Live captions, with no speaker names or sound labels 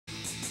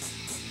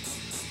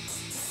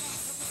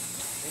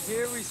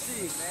Here we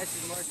see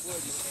Massive Mark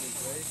Wood making his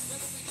way.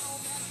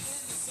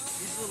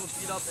 He's a little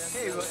beat up after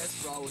hey, last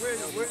brawl. Where's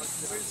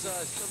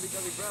Stubby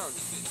Gully Brown?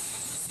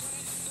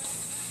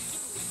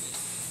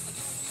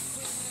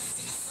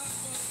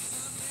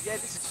 Yeah,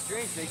 this is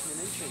strange making an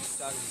entrance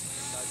out of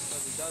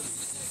Stubby Gully.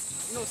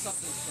 You know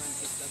something's friends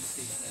with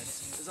Devastation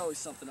X. There's always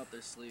something up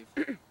their sleeve.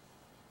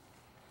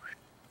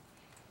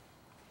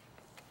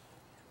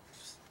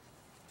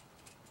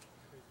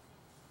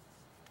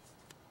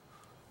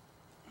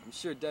 I'm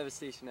sure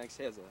Devastation X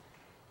has a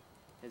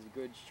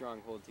good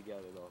strong hold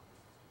together though.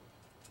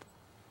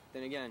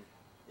 Then again,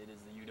 it is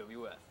the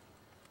UWF.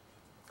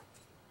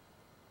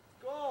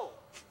 Go!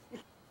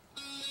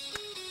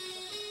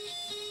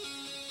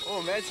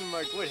 Oh, Massive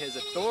Mark Wood has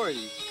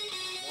authority.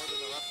 More than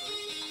the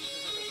referee.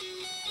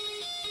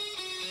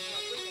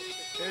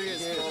 There he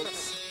is,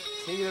 folks.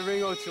 King of the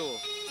Ring O'Toole,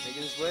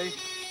 making his way.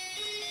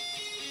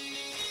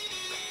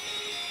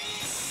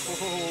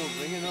 Oh,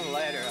 bringing the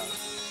ladder out.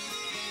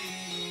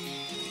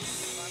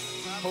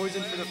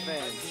 Posing for the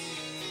fans.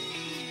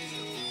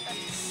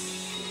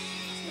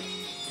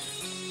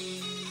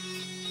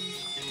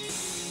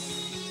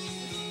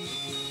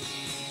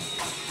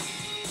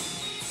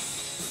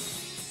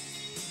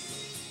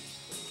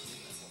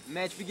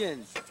 Match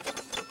begins.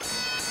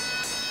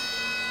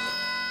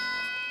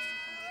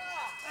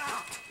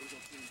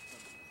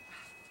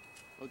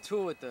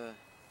 O'Toole with the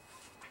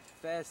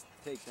fast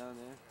takedown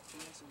there.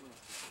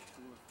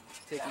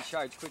 Taking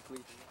charge quickly.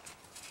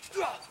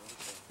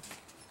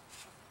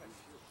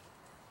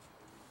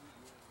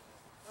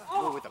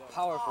 Oh, with a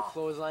powerful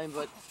clothesline,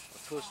 but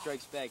O'Toole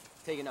strikes back,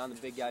 taking on the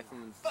big guy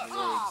from the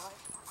legs.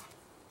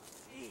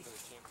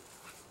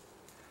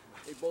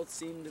 They both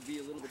seem to be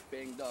a little bit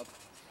banged up.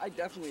 I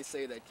definitely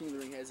say that King of the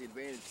Ring has the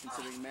advantage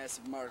considering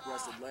Massive Mark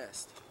wrestled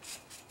last.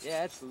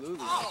 Yeah,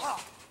 absolutely.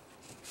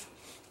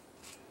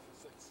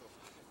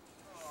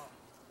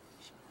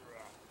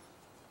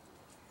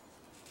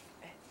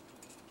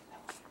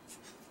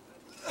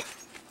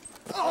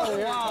 Oh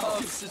wow!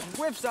 This just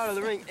whips out of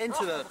the ring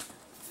into the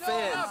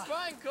fans.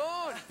 Fine,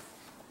 KoR!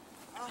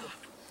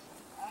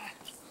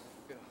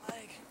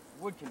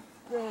 Wood can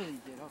barely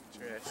get up.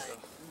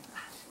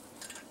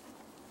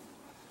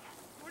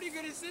 What are you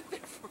gonna sit there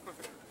for?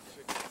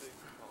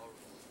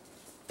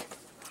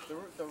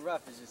 The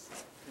ref is just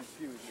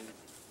confused.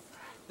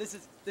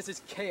 This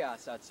is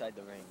chaos outside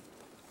the ring.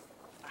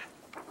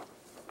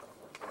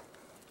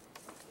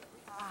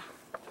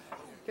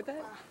 Look at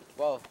that.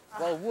 Well,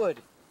 Wood,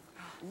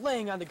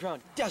 laying on the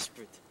ground,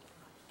 desperate.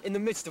 In the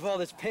midst of all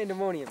this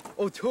pandemonium,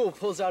 O'Toole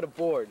pulls out a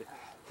board.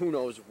 Who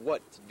knows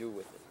what to do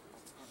with it?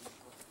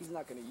 He's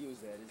not gonna use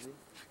that, is he?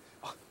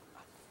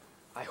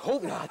 I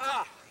hope not.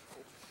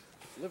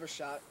 Liver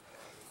shot.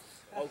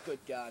 Oh, good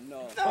God,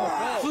 no.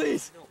 Oh,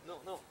 please.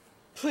 No.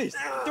 Please,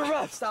 the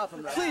ref, Stop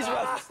him, ref. Please,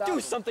 ref, Stop do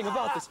him. something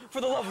about this, for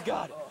the love of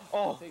God.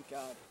 Oh, Thank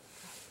God.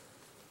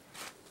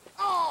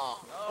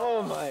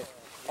 oh my. You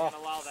gonna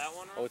allow that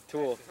one, right?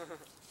 O'Toole,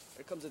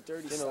 Here comes a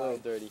dirty getting a little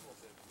side. dirty.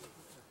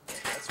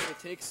 That's what it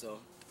takes, though.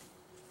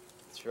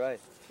 That's right.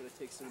 That's what it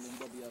takes to win the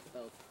UWF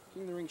belt.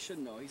 King of the Ring should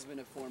know. He's been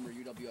a former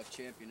UWF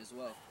champion as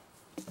well.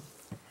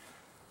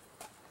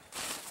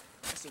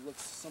 Guess it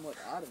looks somewhat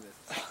out of it.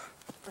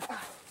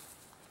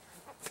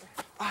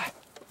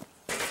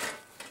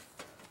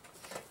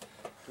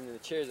 Getting the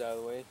chairs out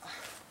of the way.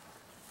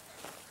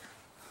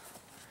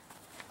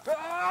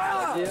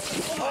 Yeah.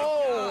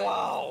 Oh,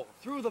 wow.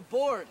 Through the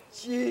board.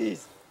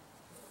 Jeez.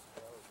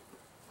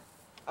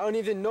 I don't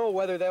even know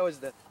whether that was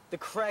the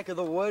crack of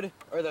the wood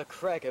or the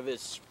crack of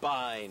his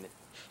spine.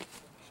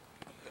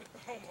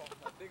 I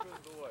think it was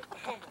the wood.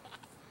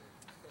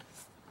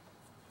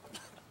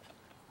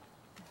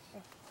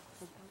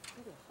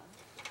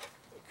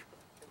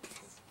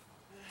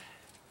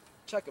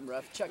 Check him,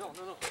 ref. Check him.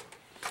 No.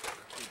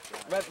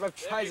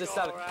 Ref tries to go,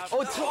 stop it. ref.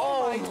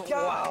 Oh my God.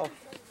 Wow.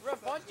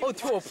 Ref, why don't you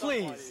O'Toole, punch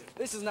somebody? please.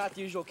 This is not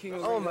the usual King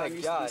of the Oh Ring my that I'm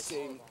used gosh. to be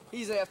seeing.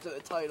 He's after the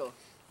title.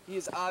 He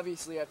is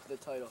obviously after the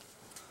title.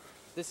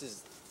 This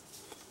is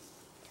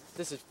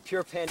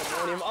pure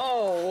pandemonium.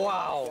 Oh,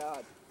 wow.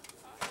 God.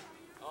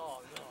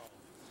 Oh,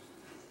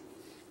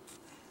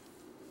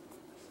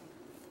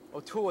 no.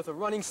 O'Toole with a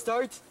running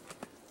start.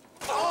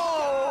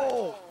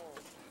 Oh!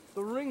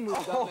 The ring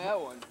moved Oh. on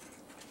that one.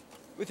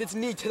 With its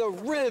knee to the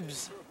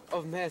ribs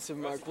of Massive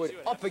Mark Wood,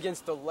 up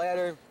against the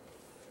ladder.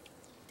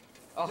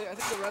 I think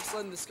the ref's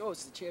letting this go.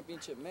 It's the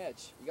championship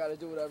match. You got to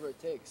do whatever it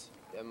takes.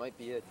 That might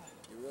be it.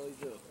 You really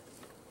do.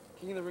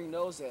 King of the Ring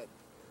knows that.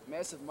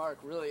 Massive Mark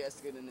really has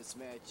to get in this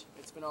match.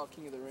 It's been all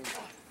King of the Ring.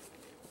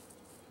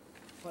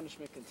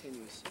 Punishment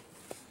continues.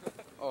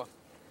 Oh,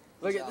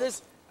 look at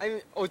this. I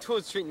mean,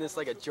 O'Toole's treating this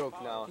like a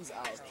joke now. He's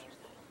out.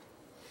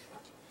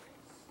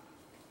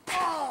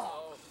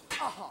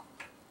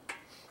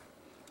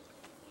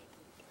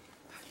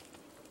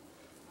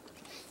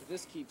 If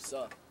this keeps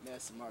up,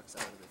 Massive Mark's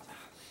out of it.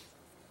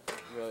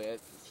 Really,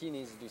 he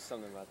needs to do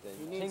something about that.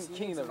 He needs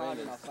King of the Ring an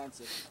is.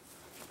 offensive.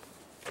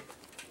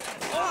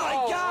 Oh my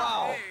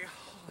God! Hey,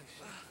 holy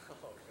shit. Oh,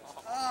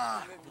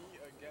 God. And then he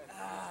again.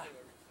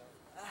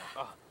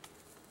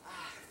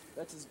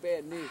 That's his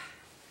bad knee.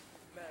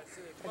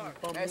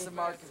 Massive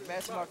Mark, if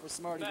Massive Mark was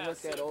smart, he'd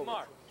look that over.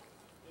 Why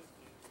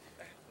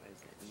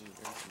is that knee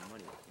earning some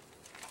money?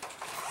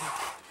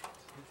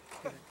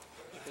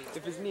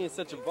 If his knee is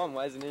such a bum,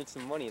 why isn't it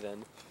some money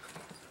then?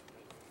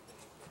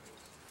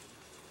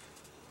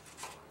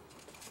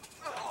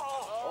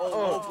 Oh,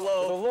 low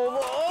blow. The low blow.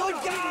 Oh,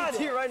 Good God!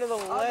 DDT right into the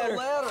ladder. On the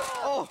ladder.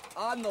 Oh,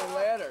 on the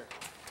ladder.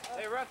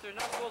 Hey, ref, they're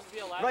not supposed to be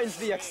allowed. Right into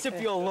the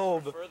occipital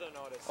lobe Further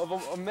notice. of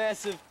a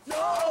massive. No!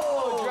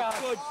 Oh, God.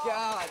 Good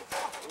God.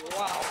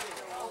 Wow.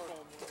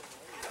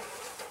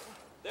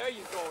 There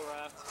you go,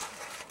 ref.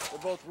 They're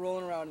both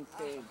rolling around in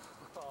pain.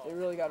 They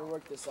really got to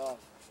work this off.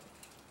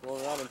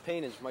 Rolling around in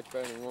pain is much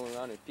better than rolling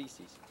around in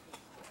feces.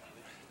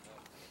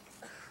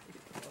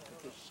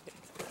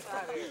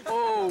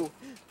 Oh!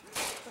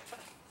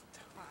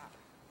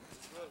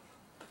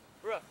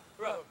 Ref.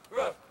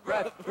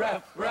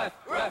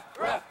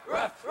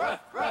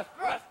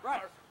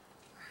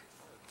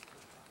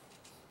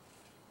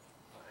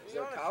 Is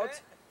there a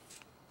count?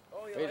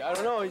 Wait, I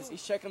don't know.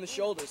 He's checking the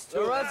shoulders. The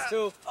Two. ref's- That's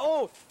two.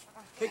 Oh!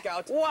 Kick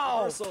out. Wow.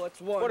 Reversal.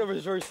 That's one. What a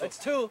reversal. That's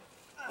two.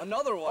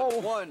 Another one. Oh.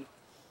 One.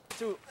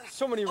 Two.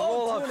 So many Oh,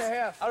 roll-ups.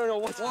 2.5. I don't know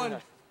what's One. going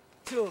on.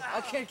 Two.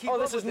 I can't keep Oh,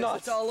 up this with is nuts.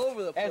 It's all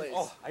over the And, place.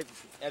 oh,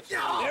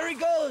 absolutely. There he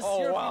goes. Oh,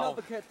 European wow.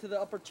 uppercut to the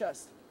upper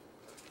chest.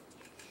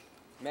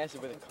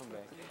 Massive with a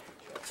comeback.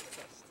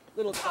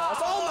 Little toss.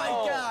 Oh my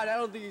Oh. God! I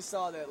don't think you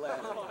saw that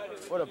last.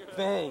 What a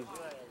bang.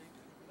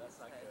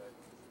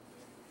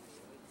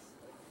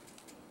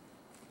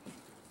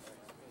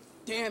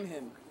 Damn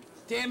him.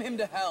 Damn him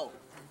to hell.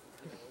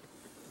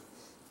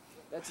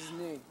 That's his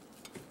knee.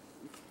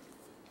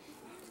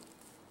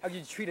 How could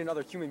you treat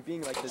another human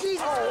being like this?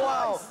 Jesus Oh,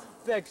 wow. Christ.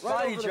 Back Right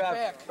body over the drop.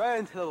 back. Right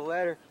into the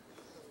ladder.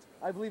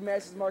 I believe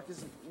Massive Mark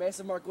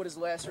would his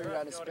last ring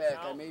on his back.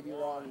 I may be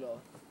wrong though.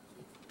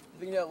 I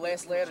think that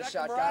last ladder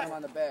shot got him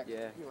on the back.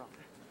 Yeah.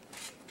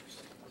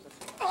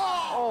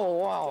 Oh,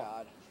 wow.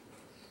 God.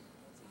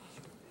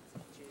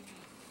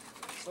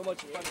 So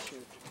much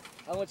punishment.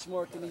 How much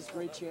more can these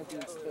great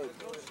champions take?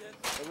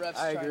 The ref's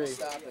I trying agree. to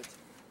stop it.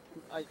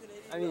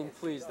 I mean,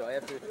 please though,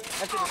 after the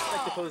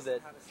spectacles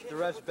that the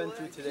ref's been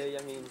through today,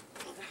 I mean,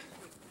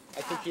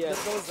 I think he There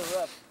has, goes the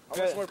ref.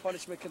 How much more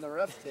punishment can the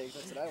ref take?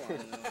 That's what I want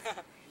to know.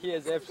 he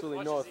has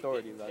absolutely no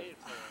authority left.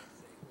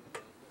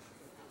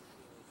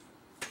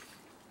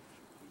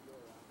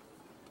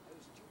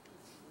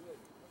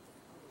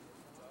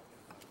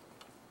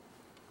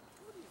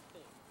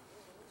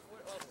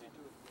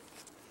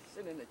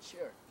 Sitting in a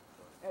chair.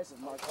 Massive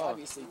Mark Oh.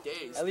 obviously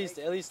dazed. At least,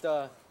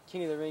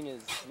 King of the Ring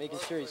is making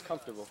sure he's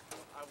comfortable.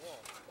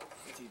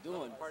 What's he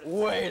doing?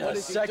 Wait What a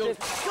is he second. doing?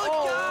 Good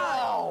Oh,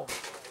 God!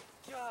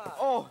 wow.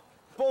 Oh,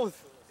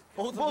 both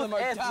Both of them are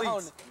athletes.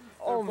 down. They're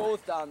Oh, my.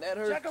 both down. That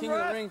hurt King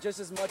of the Ring just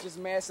as much as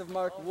Massive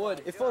Mark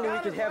would. If only we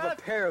could have a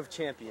pair of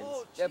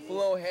champions. That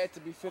blow had to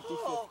be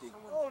 50-50.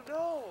 Oh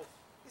no!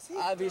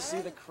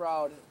 Obviously the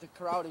crowd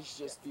is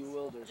just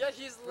bewildered. Yeah,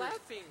 he's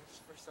laughing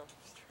for something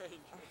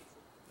strange.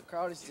 The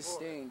crowd is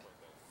disdained.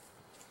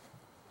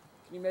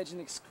 Can you imagine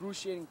the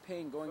excruciating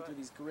pain going through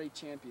these great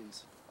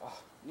champions? Oh,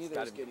 Neither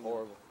gotta is be getting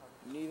horrible.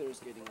 up. Neither is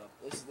getting up.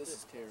 This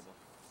is terrible.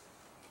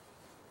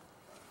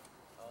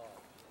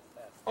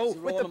 Oh, Is he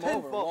with the rolling him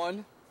over? pinfall.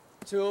 1,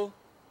 2,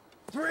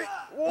 3.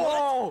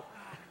 Whoa!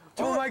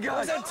 Oh my God!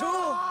 Was that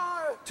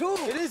 2? 2.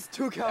 It is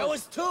 2 counts. That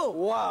was 2.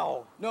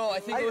 Wow. No, I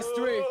think it was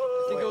 3.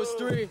 I think it was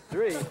 3.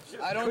 3.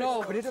 I don't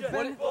know. Could it have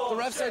been? The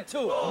ref said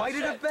 2. Might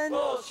it have been?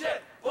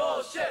 Bullshit!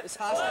 Bullshit! It's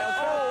hostile.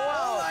 wow.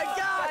 Oh my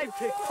God! I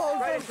picked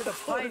right into the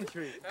pine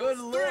tree. Good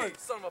Lord.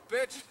 Son of a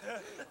bitch!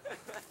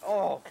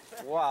 Oh,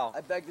 wow.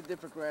 I beg to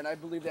differ, Grant. I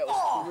believe that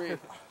was 3. I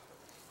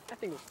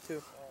think it was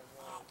 2.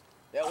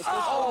 That was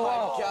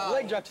oh my God.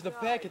 Leg drop to the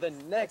back of the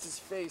neck. That's his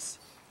face.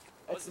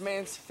 That's the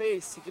man's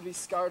face. He could be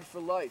scarred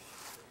for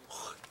life.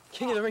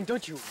 King of the Ring,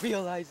 don't you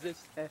realize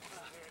this?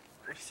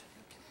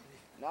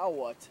 Now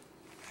what?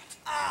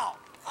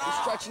 He's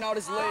stretching out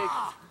his leg.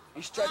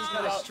 He's stretching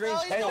it out. strange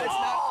Hey, feeling.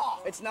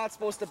 it's not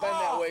supposed to bend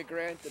that way,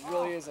 Grant. It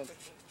really isn't.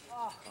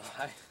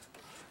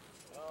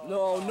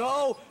 No,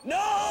 no, no!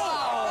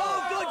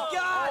 Oh, good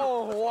God!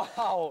 Oh,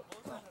 wow.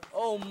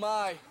 Oh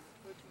my.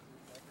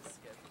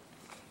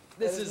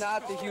 This This is is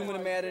not the human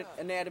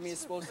anatomy is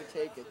supposed to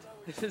take it.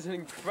 This is an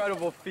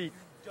incredible feat.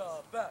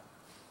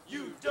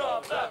 You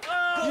dub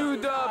that! You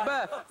the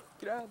best.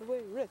 Get out of the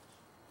way, Rich.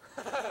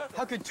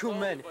 How could two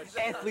men,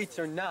 athletes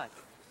or not,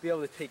 be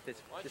able to take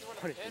this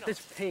punishment, this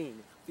pain,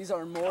 These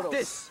are immortals.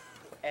 this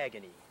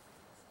agony?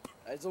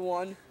 That's a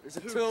 1. There's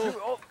a 2.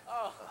 Oh,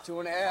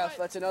 2.5.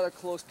 That's another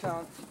close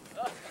count.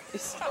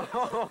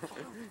 oh.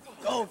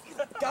 Oh,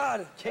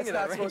 God. King That's of the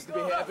not ring. supposed to be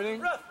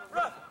happening.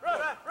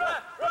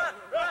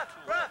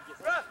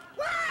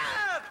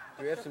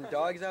 Do we have some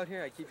dogs out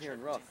here? I keep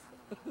hearing rough.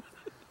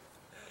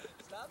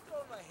 Stop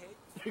throwing my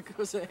hate. There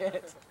goes a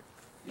hat.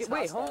 These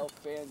Wait, hostile hold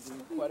fans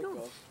in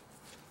Quetico.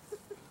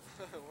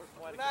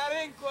 Not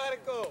in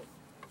Quetico!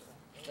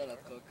 Shut up,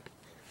 Cook.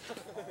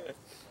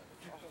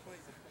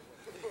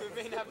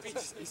 may not be.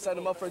 He set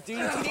him up for a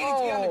DDT.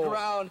 DDT on the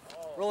ground.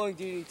 Rolling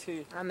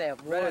DDT. On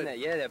that wood. On that,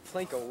 yeah, that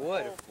plank of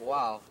wood.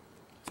 Wow.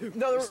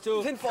 Another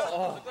pinfall.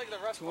 Oh. Looked like the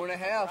ref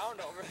 2.5.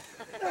 over.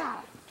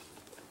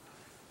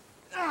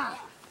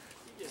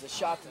 There's a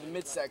shot to the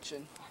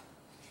midsection.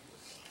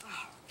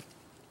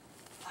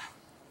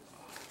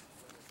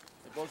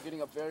 They're both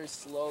getting up very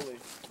slowly.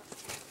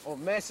 Oh,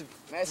 massive.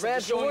 Massive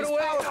Red showing his away.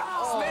 power.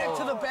 Oh. Smack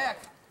to the back.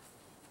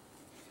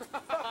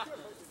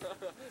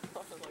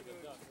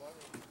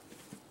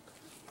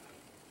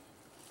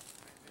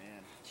 Man.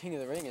 King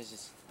of the Ring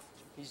is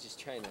he's just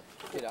trying to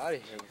get out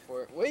of here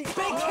before. Wait, Big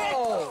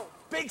oh.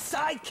 kick! Big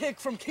side kick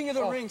from King of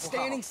the Ring. Wow.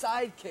 Standing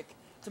side kick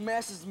to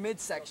Mass's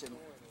midsection.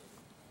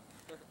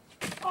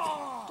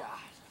 Oh! God.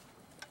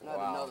 Not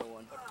another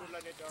one.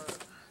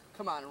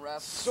 Come on,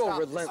 ref. So Stop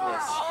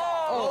relentless.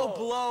 Low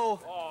blow.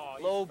 Oh,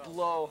 Low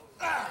blow.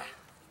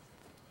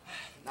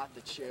 Not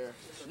the chair.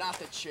 Not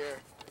the chair.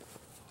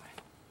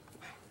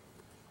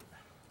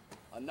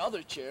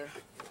 Another chair.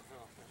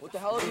 What the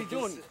hell is he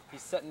doing?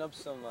 He's setting up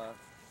some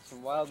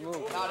wild moves.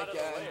 Not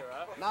again.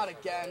 Not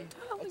again.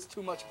 That's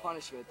too much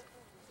punishment.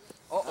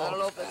 Oh, I don't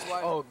know if that's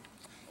why. Oh.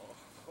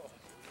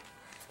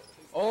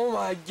 Oh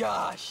my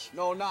gosh.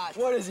 No, not.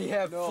 What does he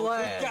have No,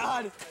 planned?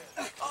 God.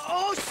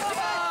 Oh, shit!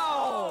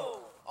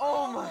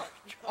 Oh my.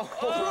 Oh,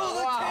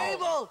 Through wow. the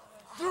table!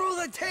 Through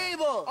the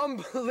table!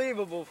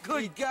 Unbelievable.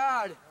 Good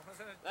God!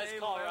 Nice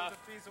call, ref.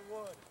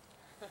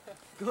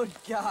 Good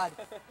God!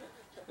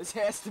 This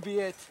has to be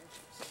it.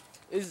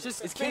 Is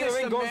Just King of the finish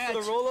Ring the going match.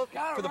 for the roll up?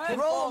 For the pinfall?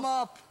 Roll him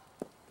up!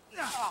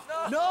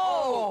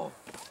 No!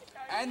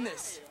 End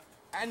this.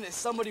 End this.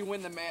 Somebody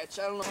win the match.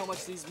 I don't know how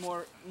much these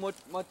much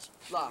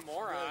blah.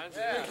 Morons.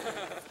 Yeah.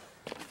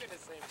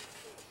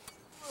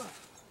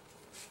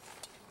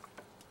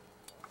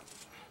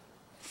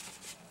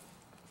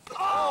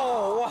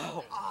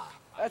 Oh wow.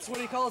 That's what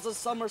he calls a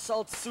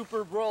somersault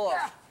super roll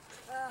up.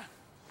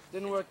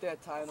 Didn't work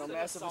that time though.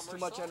 Massive was too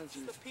much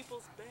energy. The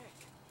people's back.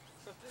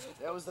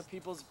 That was the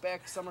people's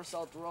back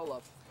somersault roll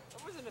up.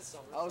 That wasn't a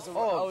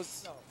somersault. I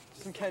was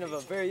Some kind of a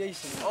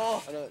variation.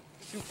 Oh. On a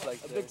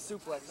suplex. a there. big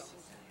suplex.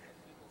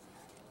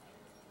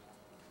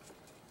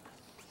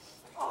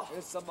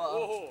 There's some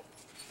Oh.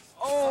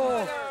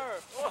 Oh.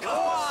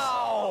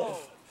 wow!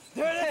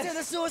 There it is,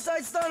 the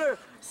suicide stunner!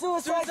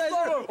 Suicide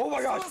stunner! Oh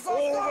my gosh. Suicide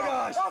Oh my stunner!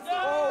 gosh. Up there!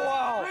 Oh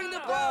wow. Ring the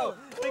bell!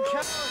 The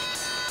count.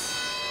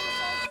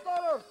 Suicide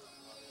stunner!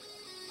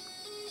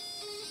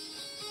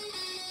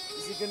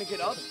 Is he gonna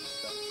get up?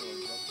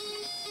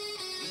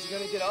 Is he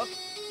gonna get up?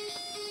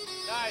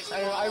 Nice.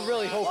 I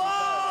really hope.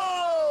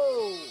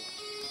 Whoa!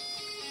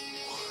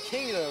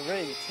 King of the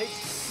Ring takes.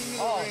 King of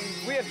the Oh, Ring,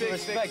 we have to big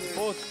respect victory.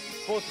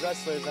 both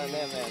wrestlers on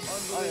that match.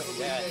 Unbelievably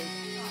Yeah. big.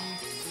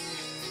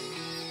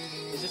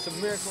 It's just a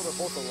miracle they're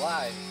both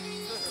alive.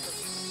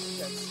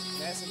 That's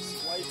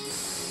massive wife.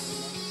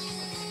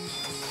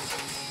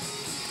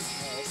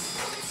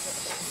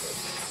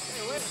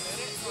 Hey, wait a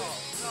minute.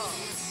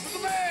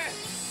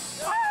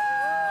 Oh,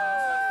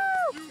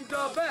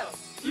 UWF!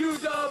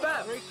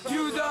 UWF!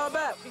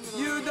 UWF!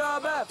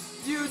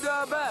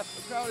 UWF!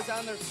 The crowd is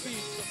on their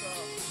feet.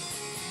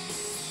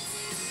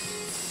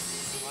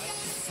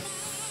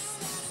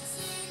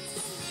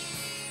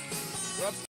 Rep